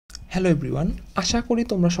Hello everyone, আশা করি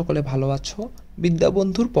তোমরা সকলে ভালো আছো। বিদ্যা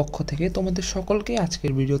বন্ধুর পক্ষ থেকে তোমাদের সকলকে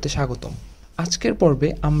আজকের ভিডিওতে স্বাগতম। আজকের পর্বে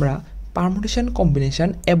আমরা পারমুটেশন, কম্বিনেশন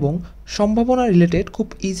এবং সম্ভাবনা রিলেটেড খুব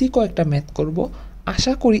ইজি কয়েকটা ম্যাথ করব।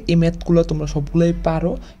 আশা করি এই ম্যাথগুলো তোমরা সবগুলোই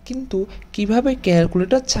পারো, কিন্তু কিভাবে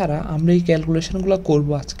ক্যালকুলেটর ছাড়া আমরা এই ক্যালকুলেশনগুলো করব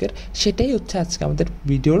আজকের, সেটাই হচ্ছে আজকে আমাদের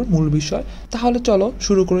ভিডিওর মূল বিষয়। তাহলে চলো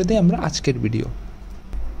শুরু করে দিই আমরা আজকের ভিডিও।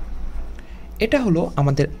 এটা হলো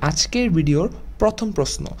আমাদের আজকের ভিডিওর প্রথম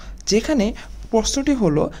প্রশ্ন, যেখানে প্রশ্নটি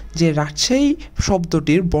হলো যে রাজশাহী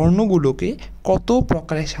শব্দটির বর্ণগুলোকে কত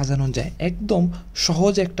প্রকারে সাজানো যায়। একদম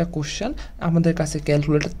সহজ একটা কোশ্চেন। আমাদের কাছে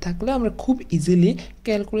ক্যালকুলেটর থাকলে আমরা খুব ইজিলি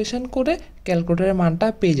ক্যালকুলেশন করে ক্যালকুলেটরের মানটা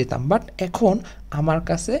পেয়ে যেতাম, বাট এখন আমার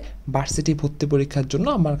কাছে ভার্সিটি ভর্তি পরীক্ষার জন্য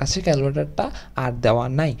আমার কাছে ক্যালকুলেটরটা আর দেওয়া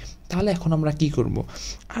নাই। তাহলে এখন আমরা কি করব?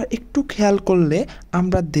 আর একটু খেয়াল করলে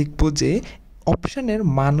আমরা দেখব যে অপশানের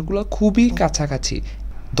মানগুলো খুবই কাছাকাছি।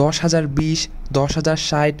 10,020,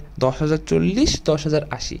 10,060, 10,040,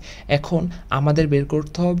 10,080। এখন আমাদের বের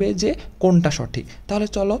করতে হবে যে কোনটা সঠিক। তাহলে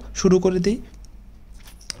চলো শুরু করে দিই।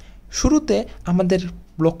 শুরুতে আমাদের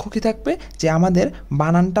লক্ষ্য কী থাকবে, যে আমাদের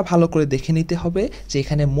বানানটা ভালো করে দেখে নিতে হবে যে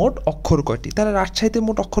এখানে মোট অক্ষর কয়টি। তাহলে রাজশাহীতে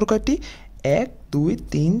মোট অক্ষর কয়টি? 1, 2,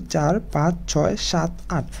 3, 4, 5, 6, 7,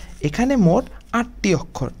 8। এখানে মোট 8টি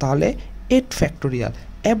অক্ষর, তাহলে 8 ফ্যাক্টোরিয়াল।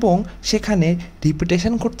 এবং সেখানে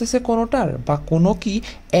রিপিটেশন করতেছে কোনোটার বা কোনো কি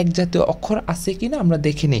এক জাতীয় অক্ষর আছে কি না আমরা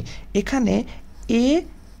দেখে নিই। এখানে এ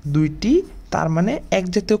 2টি, তার মানে এক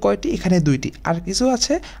জাতীয় কয়টি? এখানে 2টি। আর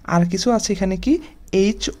কিছু আছে এখানে কি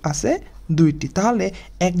এইচ আছে 2টি, তাহলে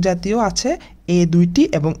এক জাতীয় আছে এ 2টি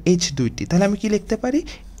এবং এইচ 2টি। তাহলে আমি কি লিখতে পারি?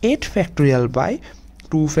 8 factorial by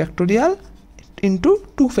 2 factorial into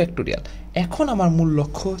 2 factorial. এখন আমার মূল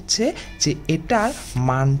লক্ষ্য হচ্ছে যে এটার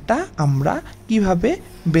মানটা আমরা কিভাবে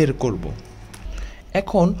বের করব।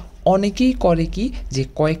 এখন অনেকেই করে কি, যে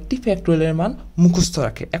কয়েকটি ফ্যাক্টোরিয়ালের মান মুখস্থ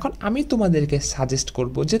রাখে। এখন আমি তোমাদেরকে সাজেস্ট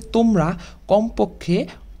করব যে তোমরা কমপক্ষে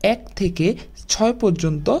 1 থেকে 6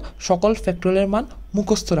 পর্যন্ত সকল ফ্যাক্টোরিয়ালের মান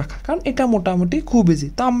মুখস্থ রাখা, কারণ এটা মোটামুটি খুব ইজি।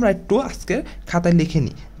 তো আমরা একটু আজকের খাতায় লিখে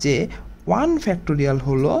নিই যে 1 ফ্যাক্টোরিয়াল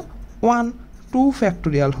হলো 1, 2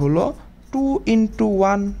 ফ্যাক্টোরিয়াল হলো 2 ইন্টু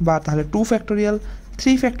 1, বা তাহলে 2 ফ্যাক্টোরিয়াল।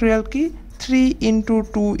 3 ফ্যাক্টোরিয়াল কি? 3 ইন্টু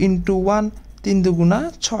 2 ইন্টু 1, 3 দুগুণা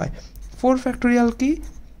 6। 4 ফ্যাক্টোরিয়াল কি?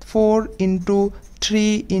 4 ইন্টু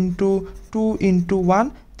 3 ইন্টু 2 ইন্টু 1,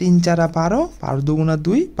 3 4 12, 12 দুগুণা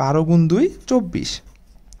 2, 12 গুণ 2 24।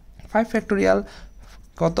 5 ফ্যাক্টোরিয়াল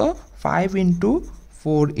কত? 5 ইন্টু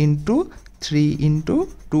 4 ইন্টু 3 ইন্টু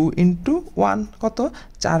 2 ইন্টু 1 কত?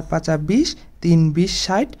 4 5 20, 3 20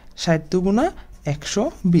 60, 60 দুগুণা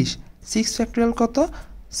 120। 6 ফ্যাক্টোরিয়াল কত?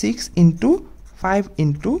 6 into 5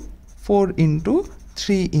 into 4 into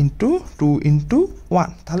 3 into 2 into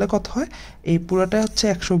 1, তাহলে কত হয়? এই পুরোটা হচ্ছে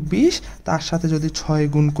 120, তার সাথে যদি 6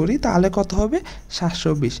 গুণ করি তাহলে কত হবে?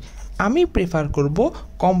 720। আমি প্রেফার করব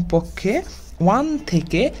কমপক্ষে 1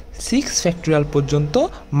 থেকে 6 ফ্যাক্টোরিয়াল পর্যন্ত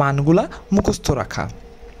মানগুলা মুখস্থ রাখা।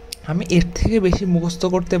 আমি এর থেকে বেশি মুখস্থ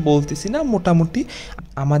করতে বলতেছি না। মোটামুটি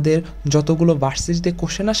আমাদের যতগুলো ভার্সিটিতে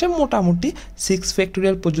কোশ্চেন আসে মোটামুটি 6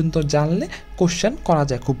 ফ্যাক্টোরিয়াল পর্যন্ত জানলে কোশ্চেন করা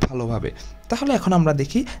যায় খুব ভালোভাবে। তাহলে এখন আমরা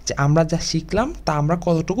দেখি যে আমরা যা শিখলাম তা আমরা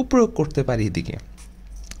কতটুকু প্রয়োগ করতে পারি এদিকে।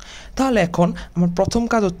 তাহলে এখন আমার প্রথম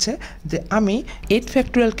কাজ হচ্ছে যে আমি 8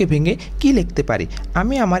 ফ্যাক্টোরিয়ালকে ভেঙে কি লিখতে পারি।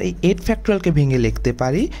 আমি আমার এই 8 ফ্যাক্টোরিয়ালকে ভেঙে লিখতে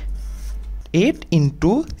পারি 8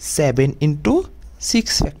 ইন্টু 7 ইন্টু 6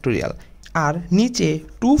 ফ্যাক্টোরিয়াল, আর নিচে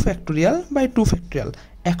 2 ফ্যাক্টোরিয়াল বাই 2 ফ্যাক্টোরিয়াল।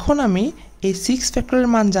 এখন আমি এই 6 ফ্যাক্টোরিয়াল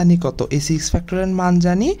মান জানি কত? এই 6 ফ্যাক্টোরিয়াল মান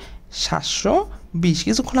জানি 720।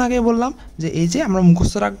 কিছুক্ষণ আগে বললাম যে এই যে আমরা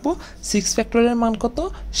মুখস্থ রাখবো 6 ফ্যাক্টোরিয়াল মান কত?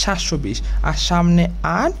 720। আর সামনে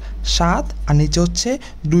 8, 7, আর নিচে হচ্ছে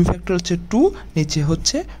 2 ফ্যাক্টোরিয়াল হচ্ছে 2, নিচে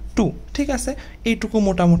হচ্ছে 2। ঠিক আছে, এইটুকু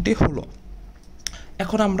মোটামুটি হলো।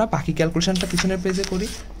 এখন আমরা বাকি ক্যালকুলেশনটা পিছনের পেজে করি।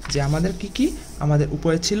 যে আমাদের কি আমাদের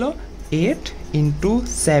উপরে ছিল 8 ইন্টু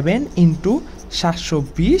 7 ইন্টু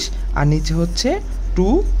 720, আর নিচে হচ্ছে 2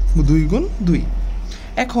 গুণ 2।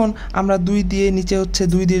 এখন আমরা 2 দিয়ে নিচে হচ্ছে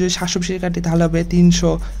 2 দিয়ে যদি 720 কাটি তাহলে হবে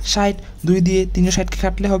 360, 2 দিয়ে 360কে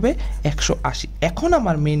কাটলে হবে 180। এখন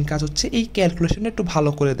আমার মেইন কাজ হচ্ছে এই ক্যালকুলেশনটা একটু ভালো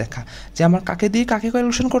করে দেখা, যে আমার কাকে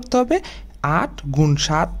ক্যালকুলেশন করতে হবে। 8 গুণ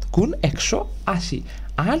 7 গুণ 180,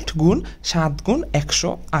 8 গুণ 7 গুণ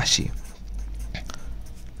 180।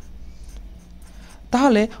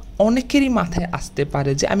 তাহলে অনেকেরই মাথায় আসতে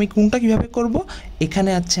পারে যে আমি কোনটা কীভাবে করব।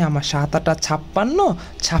 এখানে আছে আমার 7 8 56,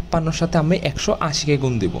 56 সাথে আমি 180কে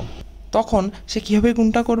গুণ দেব। তখন সে কীভাবে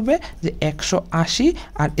গুণটা করবে, যে 180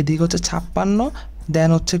 আর এদিকে হচ্ছে 56, দেন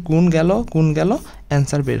হচ্ছে গুণ গেল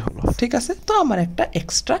অ্যান্সার বের হলো। ঠিক আছে, তো আমার একটা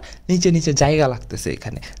এক্সট্রা নিচে জায়গা লাগতেছে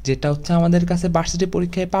এখানে, যেটা হচ্ছে আমাদের কাছে ভার্সিটি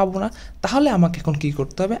পরীক্ষায় পাবো না। তাহলে আমাকে এখন কি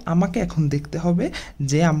করতে হবে? আমাকে এখন দেখতে হবে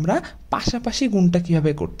যে আমরা পাশাপাশি গুণটা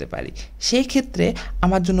কীভাবে করতে পারি। সেই ক্ষেত্রে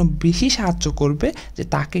আমার জন্য বেশি সাহায্য করবে যে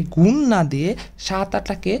তাকে গুণ না দিয়ে 7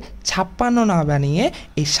 8কে 56 না বানিয়ে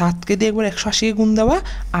এই 7কে দিয়ে একবার 180কে গুণ দেওয়া,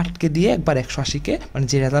 8কে দিয়ে একবার 180কে মানে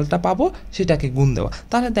যে রেজাল্টটা পাবো সেটাকে গুণ দেওয়া।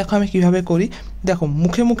 তাহলে দেখো আমি কীভাবে করি। দেখো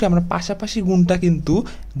মুখে মুখে আমরা পাশাপাশি গুণটা কিন্তু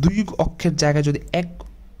 2 অক্ষের জায়গায় যদি 1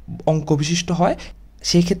 অঙ্ক বিশিষ্ট হয়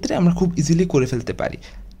সেই ক্ষেত্রে আমরা খুব ইজিলি করে ফেলতে পারি।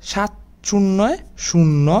 7 0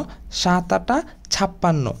 0 7 8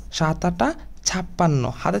 56, 7 8 56,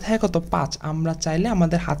 হাতে থাকে কত? 5। আমরা চাইলে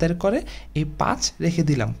আমাদের হাতের করে এই 5 রেখে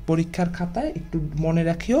দিলাম। পরীক্ষার খাতায় একটু মনে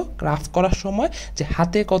রাখিও গ্রাফ করার সময় যে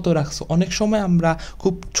হাতে কত রাখছো। অনেক সময় আমরা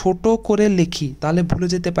খুব ছোট করে লিখি, তাহলে ভুলে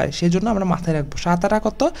যেতে পারি, সেই জন্য আমরা মাথায় রাখবো। 7 8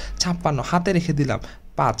 কত? 56, হাতে রেখে দিলাম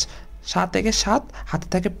 5। 7 থেকে 7, হাতে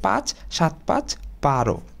থাকে 5, 7 5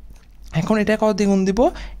 12। এখন এটা কত দিয়ে গুণ দিব?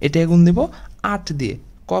 এটা গুণ দিব 8 দিয়ে।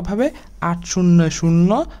 কভাবে? 8 0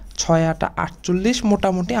 0 6 8 48।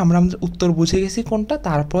 মোটামুটি আমরা আমাদের উত্তর বুঝে গেছি কোনটা।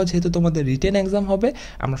 তারপর যেহেতু তোমাদের রিটেন এক্সাম হবে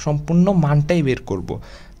আমরা সম্পূর্ণ মানটাই বের করব।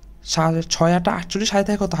 6 8 48, হাতে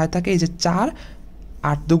থাকে কত? হাতে থাকে এই যে 4,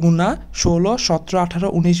 8 2 16 17 18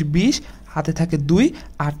 19 20, হাতে থাকে 2,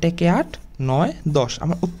 8 1 8 9 10।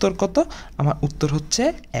 আমার উত্তর কত? আমার উত্তর হচ্ছে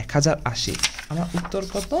 1080। আমার উত্তর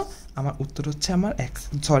কত? আমার উত্তর হচ্ছে আমার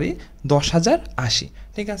 10,080।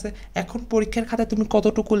 ঠিক আছে, এখন পরীক্ষার খাতায় তুমি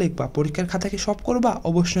কতটুকু লিখবা? পরীক্ষার খাতায় কি সব করবা?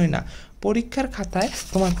 অবশ্যই না। পরীক্ষার খাতায়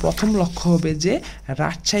তোমার প্রথম লক্ষ্য হবে যে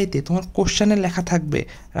রাজশাহীতে তোমার কোশ্চেনে লেখা থাকবে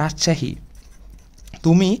রাজশাহী।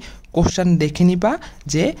 তুমি কোশ্চেন দেখে নিবা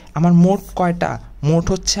যে আমার মোট কয়টা? মোট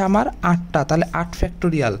হচ্ছে আমার 8টা, তাহলে 8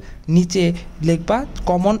 ফ্যাক্টোরিয়াল। নিচে লিখবা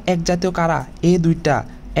কমন এক জাতীয় কারা? এ 2টা,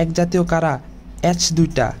 এক জাতীয় কারা? H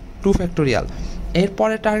 2টা, 2 ফ্যাক্টোরিয়াল।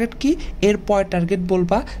 এরপরে টার্গেট কি? এরপরে টার্গেট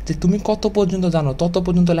বলবা যে তুমি কত পর্যন্ত জানো তত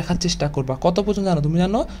পর্যন্ত লেখার চেষ্টা করবা। কত পর্যন্ত জানো? তুমি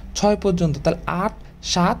জানো 6 পর্যন্ত, তাহলে 8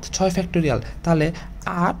 7 6 ফ্যাক্টোরিয়াল। তাহলে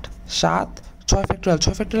 8 7 6 ফ্যাক্টোরিয়াল।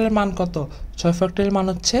 6 ফ্যাক্টোরিয়ালের মান কত? 6 ফ্যাক্টোরিয়াল মান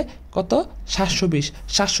হচ্ছে কত? 720।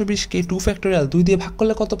 720কে 2 ফ্যাক্টোরিয়াল 2 দিয়ে ভাগ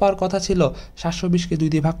করলে কত পাওয়ার কথা ছিল? 720কে 2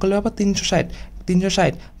 দিয়ে ভাগ করলে পাবা 360।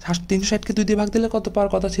 360 360কে 2 দিয়ে ভাগ দিলে কত পাওয়ার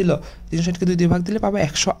কথা ছিল? 360কে 2 দিয়ে ভাগ দিলে পাবা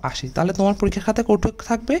 180। তাহলে তোমার পরীক্ষার খাতায় কতটুকু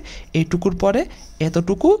থাকবে? এইটুকুর পরে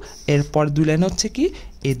এতটুকু, এরপর 2 লাইনে হচ্ছে কি?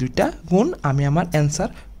 এই 2টা গুণ। আমি আমার অ্যান্সার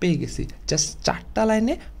পেয়ে গেছি। জাস্ট 4টা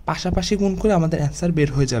লাইনে পাশাপাশি গুণ করে আমাদের অ্যান্সার বের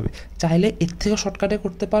হয়ে যাবে। চাইলে এর থেকে শর্টকাটে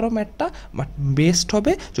করতে পারো ম্যাথটা, বাট বেস্ট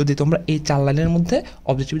হবে যদি তোমরা এই 4 লাইনের মধ্যে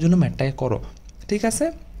অবজেক্টিভের জন্য ম্যাথটাকে করো। ঠিক আছে,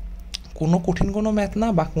 কোনো কঠিন কোনো ম্যাথ না,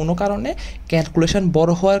 বা কোনো কারণে ক্যালকুলেশন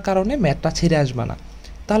বড় হওয়ার কারণে ম্যাথটা ছেড়ে আসবে না।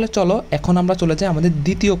 তাহলে চলো এখন আমরা চলে যাই আমাদের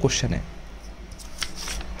দ্বিতীয় কোশ্চেনে।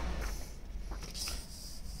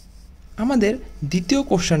 আমাদের দ্বিতীয়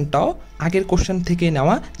কোশ্চেনটাও আগের কোশ্চেন থেকে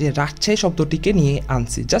নেওয়া, যে রাজশাহী শব্দটিকে নিয়ে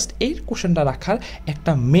আনছি। জাস্ট এই কোশ্চেনটা রাখার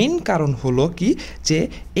একটা মেইন কারণ হলো কি, যে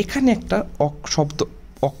এখানে একটা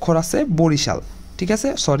অক্ষর আছে বরিশাল। ঠিক আছে,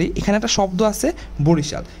 সরি, এখানে একটা শব্দ আছে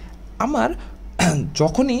বরিশাল। আমার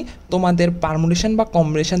যখনই তোমাদের পারমুটেশন বা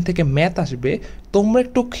কম্বিনেশন থেকে ম্যাথ আসবে তোমরা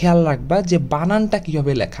একটু খেয়াল রাখবা যে বানানটা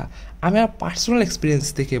কীভাবে লেখা। আমি আমার পার্সোনাল এক্সপিরিয়েন্স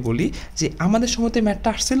থেকে বলি যে আমাদের সময়তে ম্যাথটা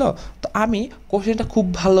আসছিল, তো আমি কোশ্চেনটা খুব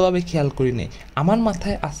ভালোভাবে খেয়াল করি নি। আমার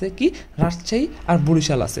মাথায় আছে কি রাজশাহী আর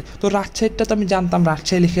বরিশাল আছে, তো রাজশাহীটা তো আমি জানতাম,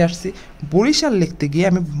 রাজশাহী লিখে আসছি। বরিশাল লিখতে গিয়ে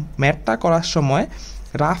আমি ম্যাথটা করার সময়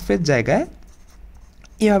রাফের জায়গায়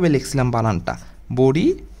এভাবে লিখছিলাম বানানটা,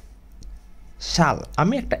 শাল।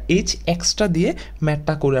 আমি একটা H এক্সট্রা দিয়ে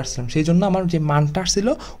ম্যাথটা করে আসছিলাম, সেই জন্য আমার যে মানটা আসছিল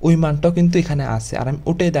ওই মানটাও কিন্তু এখানে আছে, আর আমি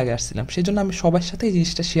ওটাই দাগে আসছিলাম। সেই জন্য আমি সবার সাথে এই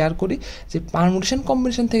জিনিসটা শেয়ার করি যে পারমুটেশন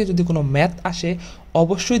কম্বিনেশন থেকে যদি কোনো ম্যাথ আসে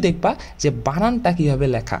অবশ্যই দেখবা যে বানানটা কীভাবে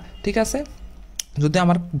লেখা। ঠিক আছে, যদি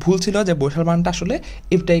আমার ভুল ছিল যে বরিশাল বানানটা আসলে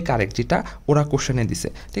এটাই কারেক্ট যেটা ওরা কোশ্চেনে দিছে।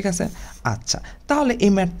 ঠিক আছে, আচ্ছা, তাহলে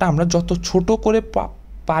এই ম্যাথটা আমরা যত ছোট করে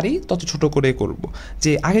পারি তত ছোট করে করব।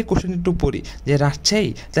 যে আগে কোশ্চেন একটু পড়ি, যে রাজশাহী,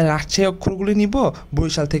 তাহলে রাজশাহী অক্ষরগুলি নিব,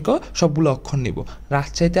 বরিশাল থেকেও সবগুলো অক্ষর নিব।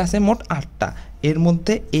 রাজশাহীতে আছে মোট 8টা, এর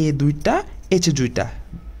মধ্যে A 2টা H 2টা।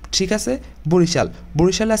 ঠিক আছে,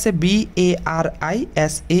 বরিশালে আছে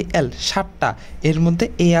BARISAL 7টা, এর মধ্যে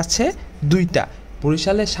A আছে 2টা।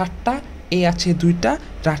 বরিশালে 7টা, A আছে 2টা,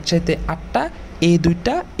 রাজশাহীতে 8টা, A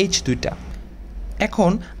 2টা H 2টা।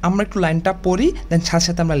 এখন আমরা একটু লাইনটা পড়ি, দেন সাথে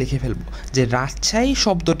সাথে আমরা লিখে ফেলব যে রাজশাহী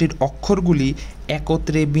শব্দটির অক্ষরগুলি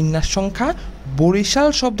একত্রে বিন্যাস সংখ্যা বরিশাল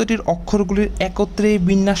শব্দটির অক্ষরগুলির একত্রে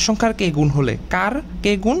বিন্যাস সংখ্যার কে গুণ হলে, কার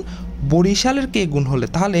কে গুণ? বরিশালের কে গুণ হলে।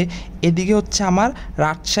 তাহলে এদিকে হচ্ছে আমার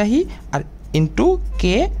রাজশাহী আর ইন্টু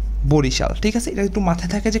কে বরিশাল। ঠিক আছে, এটা একটু মাথায়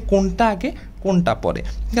থাকে যে কোনটা আগে কোনটা পরে।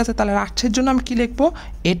 ঠিক আছে, তাহলে রাজশাহীর জন্য আমি কী লিখবো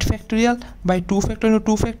 8 ফ্যাক্টোরিয়াল বাই 2 ফ্যাক্টোরিয়াল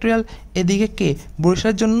 2 ফ্যাক্টোরিয়াল, এদিকে কে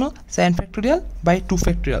বরিশালের জন্য 7 ফ্যাক্টোরিয়াল বাই 2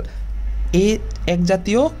 ফ্যাক্টোরিয়াল। এ এক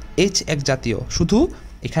জাতীয়, এইচ এক জাতীয়, শুধু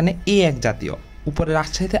এখানে এ এক জাতীয়। উপরে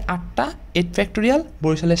রাজশাহীতে 8টা 8 ফ্যাক্টোরিয়াল,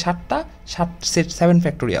 বরিশালে 7টা 7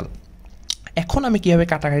 ফ্যাক্টোরিয়াল। এখন আমি কীভাবে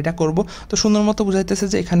কাটাকাটিটা করব, তো সুন্দর মতো বুঝাইতেছে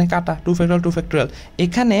যে এখানে কাটা 2 ফ্যাক্টোরিয়াল 2 ফ্যাক্টোরিয়াল।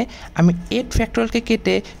 এখানে আমি 8 ফ্যাক্টোরিয়ালকে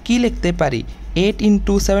কেটে কি লিখতে পারি 8 ×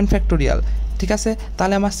 7 ফ্যাক্টোরিয়াল। ঠিক আছে,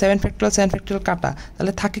 তাহলে আমার 7 ফ্যাক্টোরিয়াল কাটা,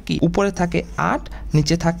 তাহলে থাকে কি উপরে থাকে 8,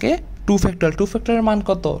 নিচে থাকে 2 ফ্যাক্টোরিয়াল। 2 ফ্যাক্টোরিয়াল মান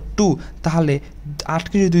কত 2, তাহলে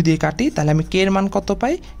 8কে যদি 2 দিয়ে কাটি তাহলে আমি কে এর মান কত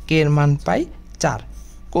পাই, কে এর মান পাই 4।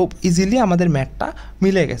 খুব ইজিলি আমাদের ম্যাথটা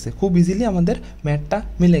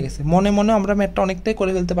মিলে গেছে, মনে মনে আমরা ম্যাথটা অনেকটাই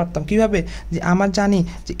করে ফেলতে পারতাম। কীভাবে, যে আমার জানি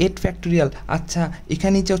যে 8 ফ্যাক্টোরিয়াল, আচ্ছা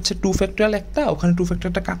এখানে নিচে হচ্ছে 2 ফ্যাক্টোরিয়াল একটা, ওখানে 2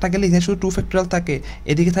 ফ্যাক্টোরিয়ালটা কাটা গেলে এখানে শুধু 2 ফ্যাক্টোরিয়াল থাকে,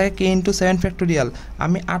 এদিকে থাকে k × 7 ফ্যাক্টোরিয়াল।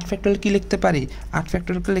 আমি 8 ফ্যাক্টোরিয়াল কী লিখতে পারি, 8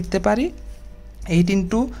 ফ্যাক্টোরিয়ালকে লিখতে পারি 8 ×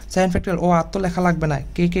 7 ফ্যাক্টোরিয়াল। ও আর তো লেখা লাগবে না,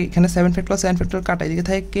 কে এখানে 7 ফ্যাক্টোরিয়াল কাটা, এদিকে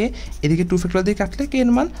থাকে কে, এদিকে 2 ফ্যাক্টোরিয়াল দিয়ে কাটলে কে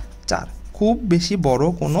এর মান 4। খুব বেশি বড়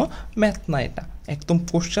কোনো ম্যাথ না এটা, একদম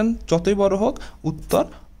কোশ্চেন যতই বড় হোক উত্তর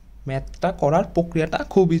ম্যাথটা করার প্রক্রিয়াটা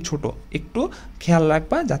খুবই ছোট। একটু খেয়াল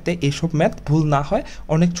রাখবা যাতে এইসব ম্যাথ ভুল না হয়।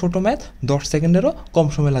 অনেক ছোট ম্যাথ 10 সেকেন্ডেরও কম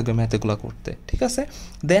সময় লাগবে ম্যাথ এগুলো করতে। ঠিক আছে,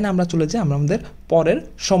 দেন আমরা চলে যাই আমাদের পরের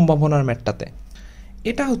সম্ভাবনার ম্যাথটাতে।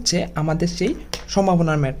 এটা হচ্ছে আমাদের সেই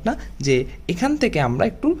সম্ভাবনার ম্যাথ না, যে এখান থেকে আমরা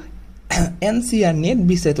একটু এনসিআর নিয়ে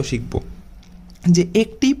বিস্তারিত শিখব। যে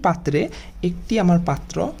একটি পাত্রে, একটি আমার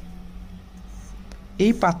পাত্র,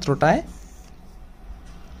 এই পাত্রটায়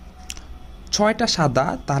 6টা সাদা,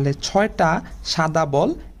 তাহলে 6টা সাদা বল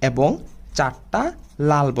এবং 4টা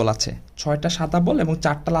লাল বল আছে। 6টা সাদা বল এবং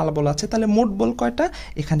 4টা লাল বল আছে, তাহলে মোট বল কয়টা,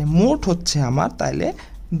 এখানে মোট হচ্ছে আমার তাইলে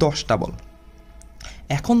 10টা বল।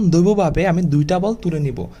 এখন দৈবভাবে আমি 2টা বল তুলে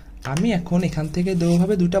নিব। আমি এখন এখান থেকে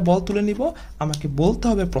দৈবভাবে 2টা বল তুলে নিব। আমাকে বলতে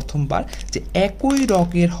হবে প্রথমবার যে একই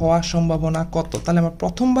রঙের হওয়ার সম্ভাবনা কত। তাহলে আমার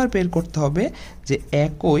প্রথমবার বের করতে হবে যে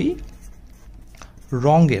একই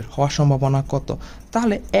রঙের হওয়ার সম্ভাবনা কত।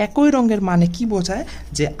 তাহলে একই রঙের মানে কি বোঝায়,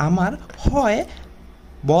 যে আমার হয়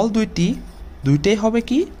বল দুইটাই হবে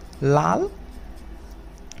কি লাল,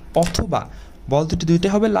 অথবা বল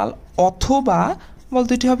দুইটাই হবে লাল, অথবা বল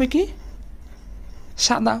দুইটি হবে কি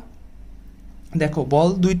সাদা। দেখো বল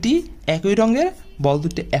দুইটি একই রঙের, বল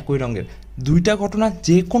দুইটি একই রঙের, দুইটা ঘটনা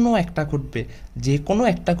যে কোনো একটা ঘটবে, যে কোনো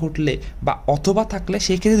একটা ঘটলে বা অথবা থাকলে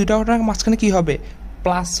সেই ক্ষেত্রে দুইটা ঘটনার মাঝখানে কী হবে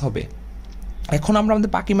প্লাস হবে। এখন আমরা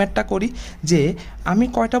আমাদের বাকি ম্যাথটা করি, যে আমি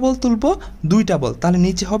কয়টা বল তুলব 2টা বল, তাহলে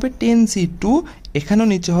নিচে হবে 10C2, এখানেও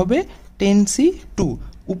নিচে হবে 10C2।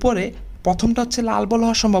 উপরে প্রথমটা হচ্ছে লাল বল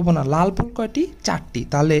হওয়ার সম্ভাবনা, লাল বল কয়টি 4টি,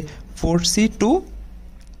 তাহলে 4C2।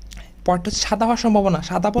 পরটা হচ্ছে সাদা হওয়ার সম্ভাবনা,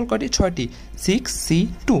 সাদা বল কয়টি 6টি,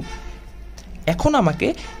 6C2। এখন আমাকে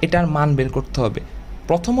এটার মান বের করতে হবে।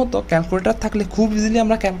 প্রথমত ক্যালকুলেটর থাকলে খুব ইজিলি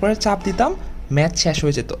আমরা ক্যালকুলেটর চাপ দিতাম, ম্যাথ শেষ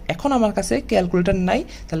হয়ে যেত। এখন আমার কাছে ক্যালকুলেটর নাই,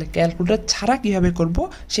 তাহলে ক্যালকুলেটর ছাড়া কীভাবে করব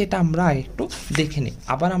সেটা আমরা একটু দেখে নিই,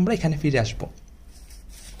 আবার আমরা এখানে ফিরে আসব।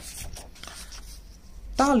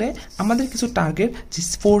 তাহলে আমাদের কিছু টার্গেট যে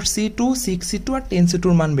 4C2, 6C2 আর 10C2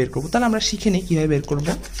 মান বের করব। তাহলে আমরা শিখে নিই কীভাবে বের করব।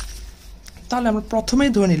 তাহলে আমরা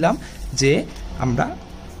প্রথমেই ধরে নিলাম যে আমরা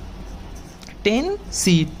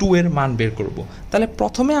 10C2 এর মান বের করব। তাহলে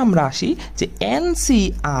প্রথমে আমরা আসি যে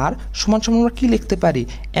NCR সমান সমান আমরা কী লিখতে পারি,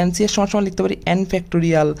 NCR সমান সমান লিখতে পারি n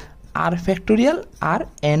ফ্যাক্টোরিয়াল r ফ্যাক্টোরিয়াল আর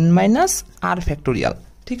n - r ফ্যাক্টোরিয়াল।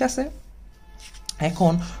 ঠিক আছে,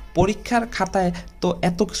 এখন পরীক্ষার খাতায় তো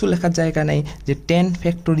এত কিছু লেখার জায়গা নেই, যে 10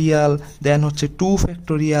 ফ্যাক্টোরিয়াল, দেন হচ্ছে 2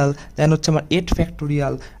 ফ্যাক্টোরিয়াল, দেন হচ্ছে আমার 8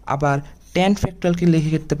 ফ্যাক্টোরিয়াল। আবার 10 ফ্যাক্টোরিয়ালকে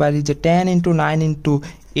লিখে করতে পারি যে 10 × 9 ×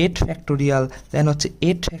 8 ফ্যাক্টোরিয়াল, দেন হচ্ছে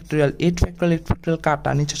 8 ফ্যাক্টোরিয়াল, 8 ফ্যাক্টোরিয়াল কাটা,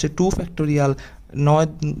 নিচে হচ্ছে 2 ফ্যাক্টোরিয়াল, 9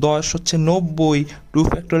 10 হচ্ছে 90, 2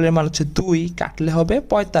 ফ্যাক্টোরিয়ালের মান হচ্ছে 2, কাটলে হবে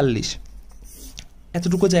 45।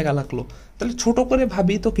 এতটুকু জায়গা লাগলো। তাহলে ছোট করে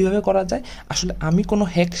ভাবি তো কীভাবে করা যায়। আসলে আমি কোনো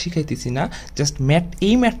হ্যাক শিখাইতেছি না, জাস্ট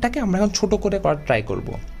এই ম্যাথটাকে আমরা এখন ছোট করে করার ট্রাই করব।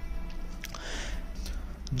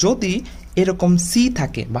 যদি এরকম সি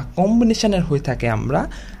থাকে বা কম্বিনেশনের হয়ে থাকে,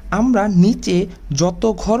 আমরা নিচে যত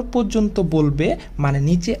ঘর পর্যন্ত বলবে, মানে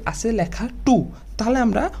নিচে আছে লেখা 2, তাহলে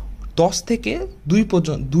আমরা 10 থেকে 2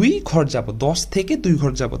 পর্যন্ত 2 ঘর যাব, 10 থেকে 2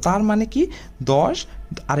 ঘর যাব। তার মানে কি 10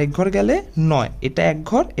 আরেক ঘর গেলে 9, এটা 1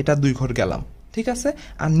 ঘর, এটা 2 ঘর গেলাম। ঠিক আছে,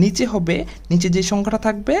 আর নিচে হবে, নিচে যে সংখ্যাটা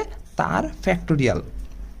থাকবে তার ফ্যাক্টোরিয়াল।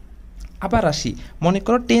 আবার আসি, মনে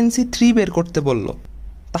করো 10C3 বের করতে বলল,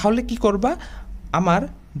 তাহলে কি করবা, আমার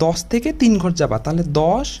 10 থেকে 3 ঘর যাবা, তাহলে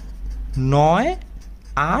 10 9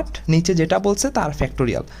 8, নিচে যেটা বলছে তার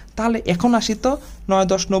ফ্যাক্টোরিয়াল। তাহলে এখন আসি তো 9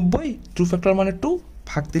 10 90, 2 ফ্যাক্টোরিয়াল মানে 2,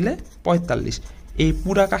 ভাগ দিলে 45। এই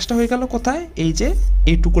পুরা কাজটা হয়ে গেল কোথায়, এই যে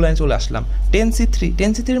এইটুকু লাইনে চলে আসলাম। 10C3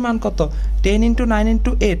 10C3 মান কত, 10 × 9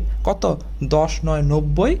 × 8 কত, 10 9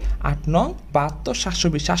 90, 8 9 72,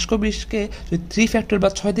 720। 720কে যদি 3 ফ্যাক্টরিয়াল বা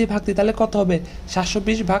 6 দিয়ে ভাগ দিই তাহলে কত হবে,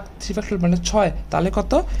 720 ভাগ 3 ফ্যাক্টরিয়াল মানে 6, তাহলে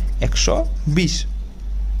কত, 120।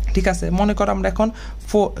 ঠিক আছে, মনে করো আমরা এখন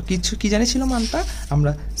কিছু কি জানিছিল মানটা,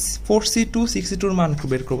 আমরা 4C2 6C2 মান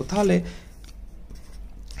বের করবো। তাহলে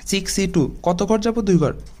 6C2 কত ঘর যাবো, 2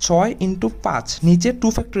 ঘর, 6 × 5, নিচে 2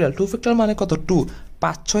 ফ্যাক্টরিয়াল মানে কত, 2,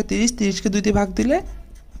 5 6 30, 30কে 2 দিয়ে ভাগ দিলে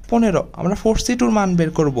 15। আমরা 4C2 মান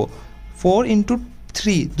বের করব, 4 ×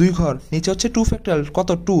 3 2 ঘর, নিচে হচ্ছে 2 ফ্যাক্টরিয়াল কত,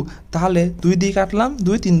 2, তাহলে 2 দিয়ে কাটলাম,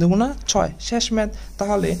 2 3 2 6, শেষ ম্যাথ।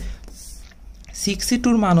 তাহলে 6C2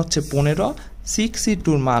 মান হচ্ছে 15, 6C2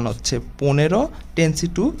 মান হচ্ছে 15,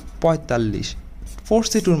 10C2 45,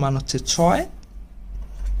 4C2 মান হচ্ছে 6,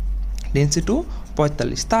 10C2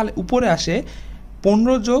 45। তাহলে উপরে আসে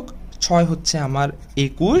 15 যোগ 6 হচ্ছে আমার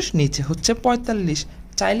 21, নিচে হচ্ছে 45।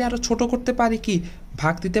 চাইলে আরও ছোট করতে পারি, কি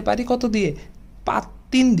ভাগ দিতে পারি কত দিয়ে,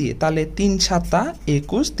 3 দিয়ে, তাহলে 3 7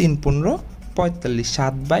 21, 3 15 45,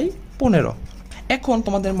 7/15। এখন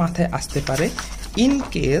তোমাদের মাথায় আসতে পারে, ইন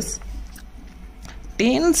কেস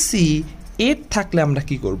 10C8 থাকলে আমরা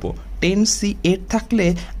কি করব, 10C8 থাকলে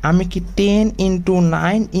আমি কি 10 ×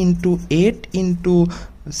 9 × 8 ×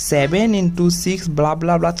 7 × 6 ব্লা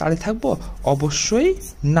ব্লা ব্লা চালিয়ে থাকবো, অবশ্যই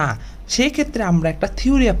না। সেই ক্ষেত্রে আমরা একটা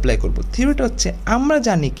থিওরি অ্যাপ্লাই করব। থিওরিটা হচ্ছে, আমরা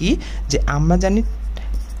জানি কি, যে আমরা জানি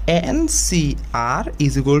NCR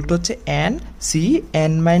হচ্ছে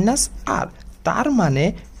NCn-r, তার মানে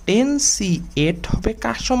 10C8 হবে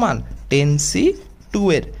কার সমান, 10C2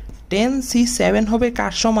 এর, 10C7 হবে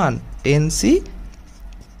কার সমান,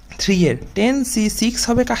 10C3 এর, 10C6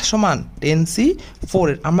 হবে কার সমান, 10C4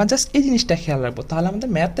 এর। আমরা জাস্ট এই জিনিসটা খেয়াল রাখবো, তাহলে আমাদের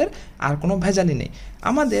ম্যাথের আর কোনো ভেজালই নেই।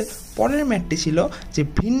 আমাদের পরের ম্যাথটি ছিল যে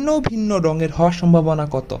ভিন্ন ভিন্ন রঙের হওয়ার সম্ভাবনা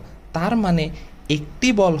কত, তার মানে একটি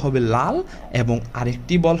বল হবে লাল এবং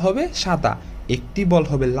আরেকটি বল হবে সাদা, একটি বল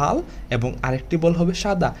হবে লাল এবং আরেকটি বল হবে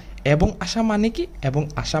সাদা, এবং আশা মানে কি, এবং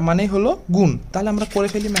আশা মানে হলো গুণ। তাহলে আমরা করে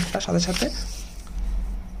ফেলি ম্যাথটা সাথে সাথে।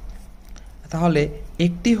 তাহলে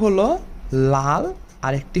একটি হলো লাল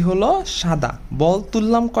আর একটি হলো সাদা, বল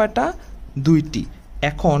তুললাম কয়টা, 2টি।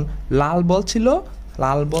 এখন লাল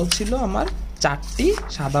বল ছিল আমার 4টি,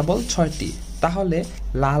 সাদা বল 6টি। তাহলে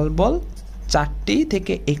লাল বল 4টি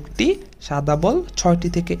থেকে 1টি, সাদা বল 6টি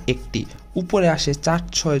থেকে 1টি। উপরে আসে 4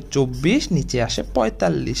 6 24, নিচে আসে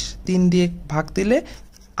 45। 3 দিয়ে ভাগ দিলে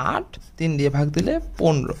 8, 3 দিয়ে ভাগ দিলে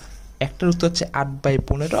 15। একটার উত্তর হচ্ছে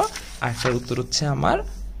 8/15, আর একটার উত্তর হচ্ছে আমার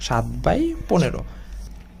 7/15।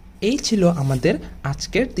 এই ছিল আমাদের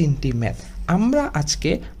আজকের 3টি ম্যাথ। আমরা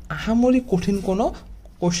আজকে আহামরি কঠিন কোনো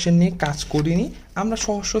কোশ্চেন নিয়ে কাজ করিনি, আমরা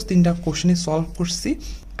সহজ 3টা কোশ্চেনই সলভ করছি।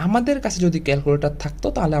 আমাদের কাছে যদি ক্যালকুলেটর থাকতো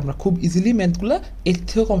তাহলে আমরা খুব ইজিলি ম্যাথগুলো এর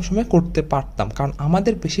থেকেও কম সময় করতে পারতাম, কারণ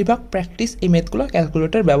আমাদের বেশিরভাগ প্র্যাকটিস এই ম্যাথগুলো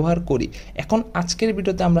ক্যালকুলেটর ব্যবহার করি। এখন আজকের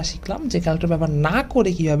ভিডিওতে আমরা শিখলাম যে ক্যালকুলেটর ব্যবহার না করে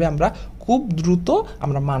কীভাবে আমরা খুব দ্রুত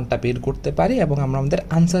আমরা মানটা বের করতে পারি এবং আমরা আমাদের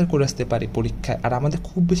আনসার করে আসতে পারি পরীক্ষায়, আর আমাদের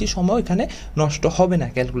খুব বেশি সময় এখানে নষ্ট হবে না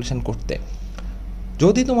ক্যালকুলেশন করতে।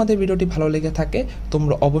 যদি তোমাদের ভিডিওটি ভালো লেগে থাকে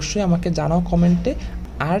তোমরা অবশ্যই আমাকে জানাও কমেন্টে,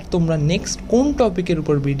 আর তোমরা নেক্সট কোন টপিকের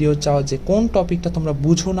উপর ভিডিও চাও, যে কোন টপিকটা তোমরা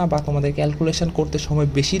বুঝো না বা তোমাদের ক্যালকুলেশন করতে সময়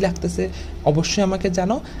বেশি লাগতেছে, অবশ্যই আমাকে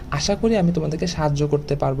জানাও। আশা করি আমি তোমাদেরকে সাহায্য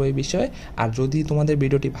করতে পারবো এই বিষয়ে। আর যদি তোমাদের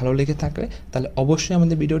ভিডিওটি ভালো লেগে থাকে তাহলে অবশ্যই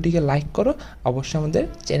আমাদের ভিডিওটিকে লাইক করো, অবশ্যই আমাদের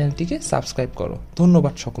চ্যানেলটিকে সাবস্ক্রাইব করো।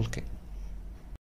 ধন্যবাদ সকলকে।